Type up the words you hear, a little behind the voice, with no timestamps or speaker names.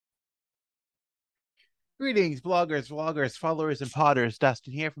Greetings, bloggers, vloggers, followers, and potters.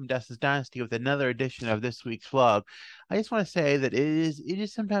 Dustin here from Dustin's Dynasty with another edition of this week's vlog. I just want to say that it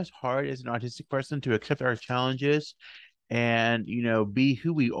is sometimes hard as an autistic person to accept our challenges and be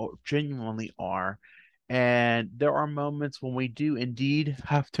who we genuinely are. And there are moments when we do indeed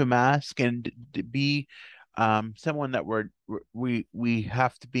have to mask and be someone that we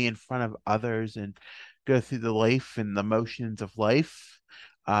have to be in front of others and go through the life and the motions of life,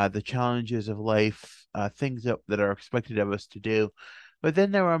 the challenges of life, things that are expected of us to do. But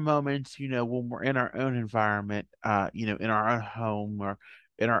then there are moments, when we're in our own environment, in our own home or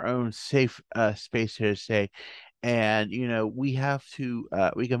in our own safe space, here to say, and we have to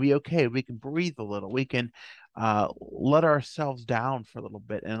we can be okay, we can breathe a little, we can let ourselves down for a little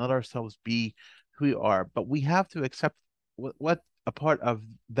bit and let ourselves be who we are, but we have to accept what a part of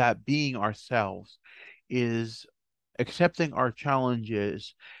that being ourselves is accepting our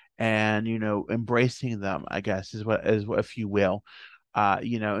challenges and embracing them, I guess, is what, if you will,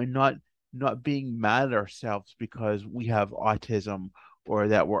 and not being mad at ourselves because we have autism or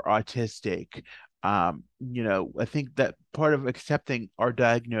that we're autistic. I think that part of accepting our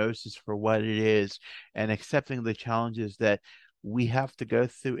diagnosis for what it is and accepting the challenges that we have to go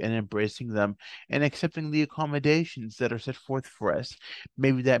through and embracing them and accepting the accommodations that are set forth for us.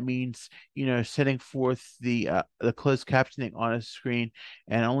 Maybe that means, setting forth the closed captioning on a screen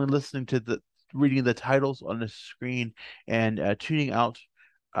and only listening to the reading the titles on the screen and tuning out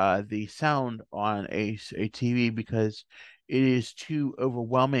the sound on a TV because it is too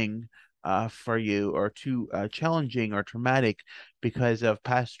overwhelming for you or too challenging or traumatic because of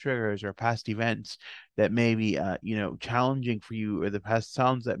past triggers or past events that may be challenging for you, or the past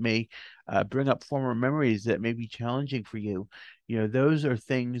sounds that may bring up former memories that may be challenging for you. Those are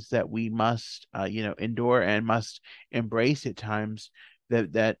things that we must endure and must embrace at times,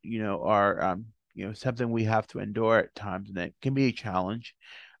 that are something we have to endure at times, and that can be a challenge.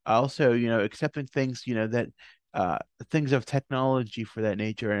 Also, accepting things, that uh, things of technology for that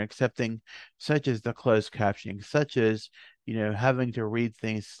nature, and accepting such as the closed captioning, such as having to read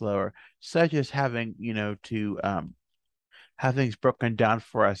things slower, such as having to have things broken down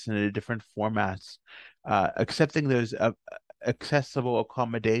for us in a different formats, accepting those accessible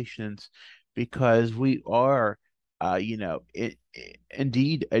accommodations because we are,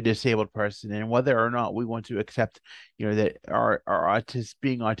 indeed a disabled person, and whether or not we want to accept, that our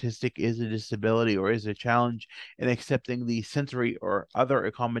being autistic is a disability or is a challenge, and accepting the sensory or other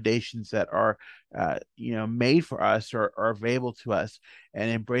accommodations that are, made for us or are available to us, and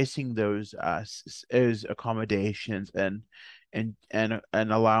embracing those as accommodations and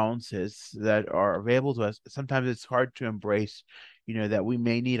allowances that are available to us. Sometimes it's hard to embrace, that we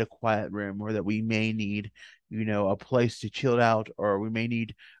may need a quiet room, or that we may need, a place to chill out, or we may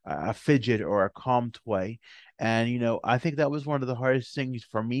need a fidget or a calm toy. And, I think that was one of the hardest things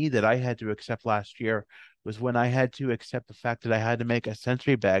for me that I had to accept last year, was when I had to accept the fact that I had to make a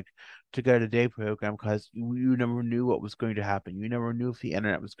sensory bag to go to day program, because you never knew what was going to happen. You never knew if the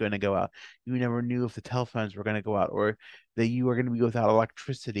internet was going to go out. You never knew if the telephones were going to go out, or that you were going to be without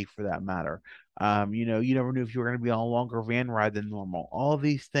electricity for that matter. You never knew if you were going to be on a longer van ride than normal. All of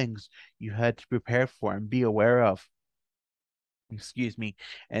these things you had to prepare for and be aware of, excuse me,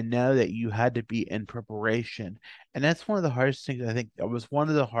 and know that you had to be in preparation. And that's one of the hardest things. I think that was one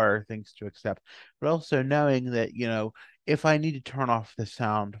of the harder things to accept, but also knowing that, if I need to turn off the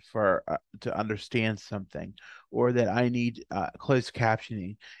sound for to understand something, or that I need closed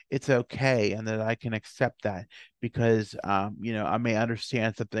captioning, it's okay, and that I can accept that because, I may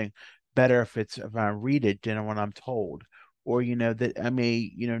understand something better if I read it than when I'm told. Or that I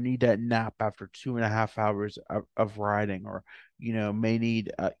may need that nap after 2.5 hours of riding, or may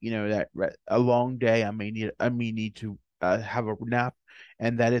need a long day. I may need to have a nap,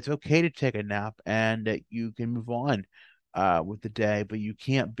 and that it's okay to take a nap, and that you can move on with the day, but you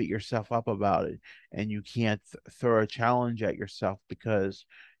can't beat yourself up about it, and you can't throw a challenge at yourself because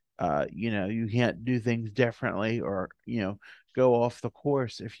you can't do things differently, or go off the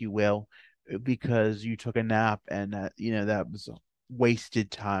course, if you will, because you took a nap, and that was a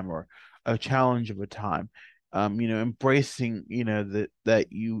wasted time or a challenge of a time. Embracing, that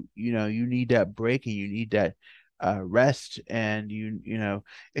you need that break, and you need that rest, and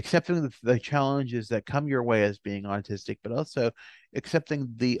accepting the challenges that come your way as being autistic, but also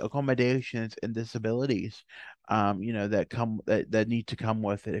accepting the accommodations and disabilities, that need to come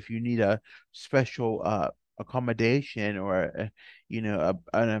with it. If you need a special accommodation, or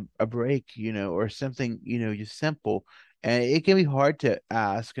a break, or something, just simple. And it can be hard to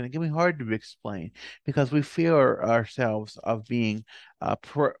ask, and it can be hard to explain, because we fear ourselves of being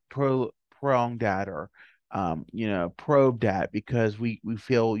prolonged at, or probed at because we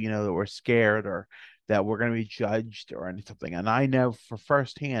feel, that we're scared or that we're going to be judged or anything. And I know for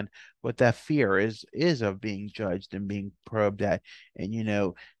firsthand what that fear is of being judged and being probed at. And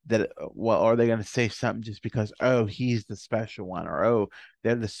that, well, are they going to say something just because, oh, he's the special one, or oh,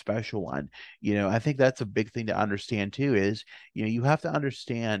 they're the special one? I think that's a big thing to understand too, is you have to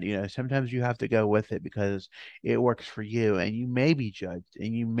understand, sometimes you have to go with it because it works for you, and you may be judged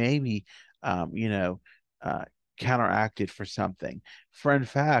and you may be uh, counteracted for something. For in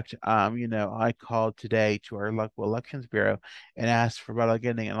fact, I called today to our local elections bureau and asked for about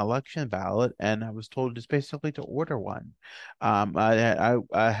getting an election ballot, and I was told just basically to order one. I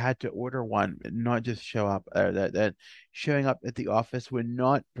had to order one, not just show up. That showing up at the office would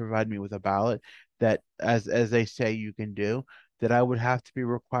not provide me with a ballot. That, as they say, you can do. That I would have to be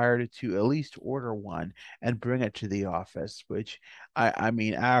required to at least order one and bring it to the office, which I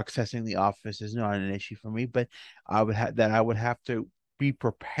mean, accessing the office is not an issue for me, but I would have to be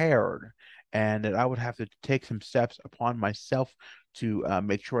prepared, and that I would have to take some steps upon myself to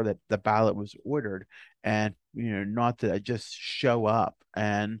make sure that the ballot was ordered, and not that I just show up,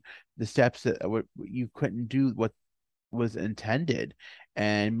 and the steps that you couldn't do what was intended.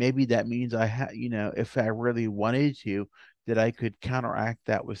 And maybe that means if I really wanted to, that I could counteract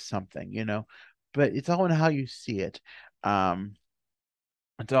that with something, but it's all in how you see it. Um,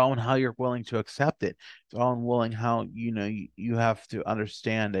 it's all in how you're willing to accept it. It's all in willing how you have to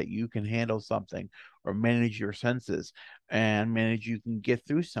understand that you can handle something or manage your senses and manage you can get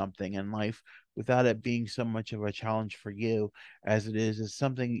through something in life without it being so much of a challenge for you as it is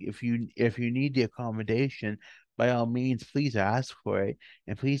something. If you need the accommodation, by all means, please ask for it,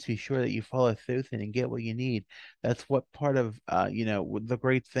 and please be sure that you follow through with it and get what you need. That's what part of the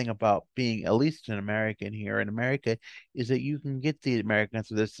great thing about being at least an American here in America is that you can get the Americans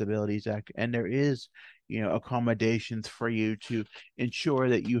with Disabilities Act, and there is, accommodations for you to ensure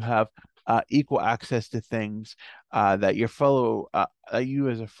that you have equal access to things that you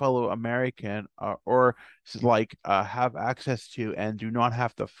as a fellow American have access to, and do not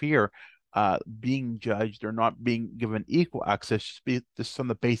have to fear being judged or not being given equal access just on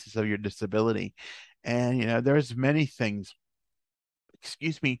the basis of your disability. And there's many things,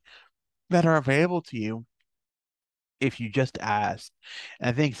 excuse me, that are available to you if you just ask. And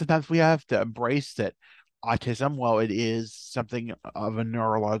I think sometimes we have to embrace that autism, while it is something of a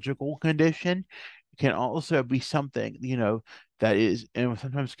neurological condition, can also be something, that is, and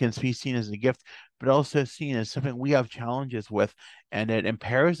sometimes can be seen as a gift, but also seen as something we have challenges with, and it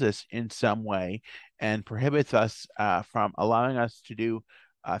impairs us in some way and prohibits us from allowing us to do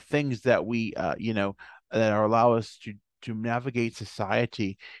things that that allow us to navigate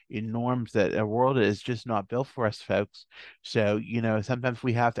society in norms that a world is just not built for us, folks. So, sometimes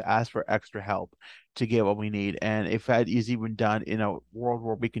we have to ask for extra help to get what we need. And if that is even done in a world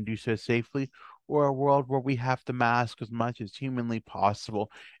where we can do so safely, or a world where we have to mask as much as humanly possible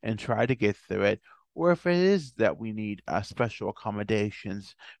and try to get through it, or if it is that we need special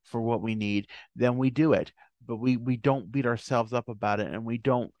accommodations for what we need, then we do it. But we don't beat ourselves up about it, and we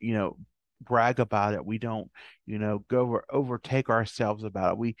don't, brag about it. We don't, go overtake ourselves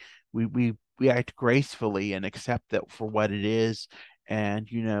about it. We act gracefully and accept that for what it is. And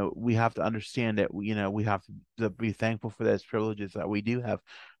we have to understand that we have to be thankful for those privileges that we do have,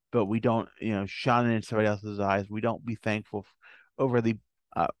 but we don't, shine it in somebody else's eyes. We don't be thankful overly,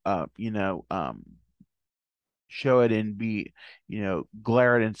 uh, uh, you know, um, show it and be,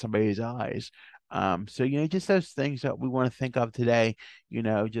 glare it in somebody's eyes. So, just those things that we want to think of today,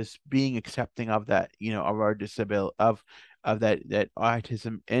 just being accepting of that, of our disability, of that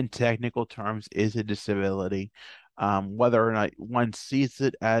autism in technical terms is a disability. Whether or not one sees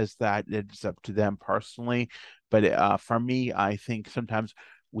it as that, it's up to them personally. But for me, I think sometimes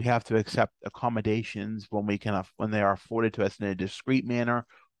we have to accept accommodations when they are afforded to us in a discreet manner,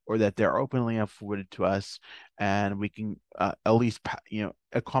 or that they're openly afforded to us, and we can at least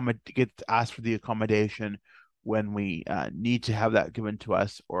accommodate, get asked for the accommodation when we need to have that given to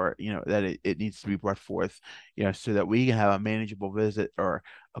us, or that it needs to be brought forth, so that we can have a manageable visit or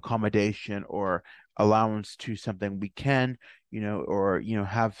accommodation or allowance to something we can, or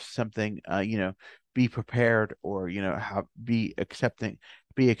have something, be prepared, or have be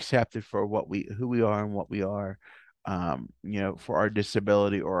accepted for who we are and what we are, for our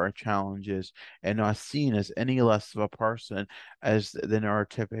disability or our challenges, and not seen as any less of a person as the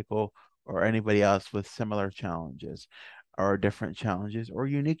neurotypical or anybody else with similar challenges or different challenges or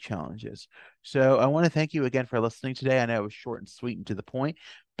unique challenges. So I want to thank you again for listening today. I know it was short and sweet and to the point,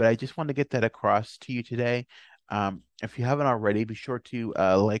 but I just want to get that across to you today. If you haven't already, be sure to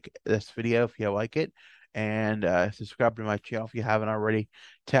like this video if you like it, and subscribe to my channel if you haven't already.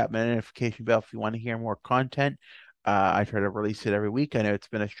 Tap my notification bell if you want to hear more content. I try to release it every week. I know it's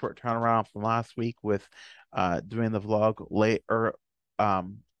been a short turnaround from last week with doing the vlog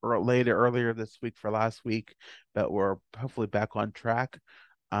earlier this week for last week, but we're hopefully back on track.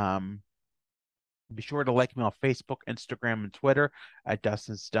 Um, be sure to like me on Facebook, Instagram, and Twitter at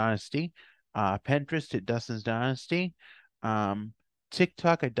Dustin's Dynasty, Pinterest at Dustin's Dynasty, um,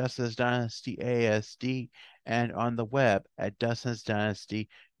 TikTok at Dustin's Dynasty ASD, and on the web at Dustin's Dynasty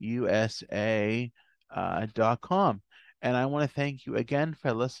USA .com. And I want to thank you again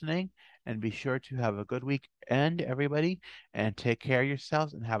for listening, and be sure to have a good weekend, everybody, and take care of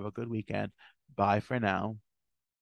yourselves and have a good weekend. Bye for now.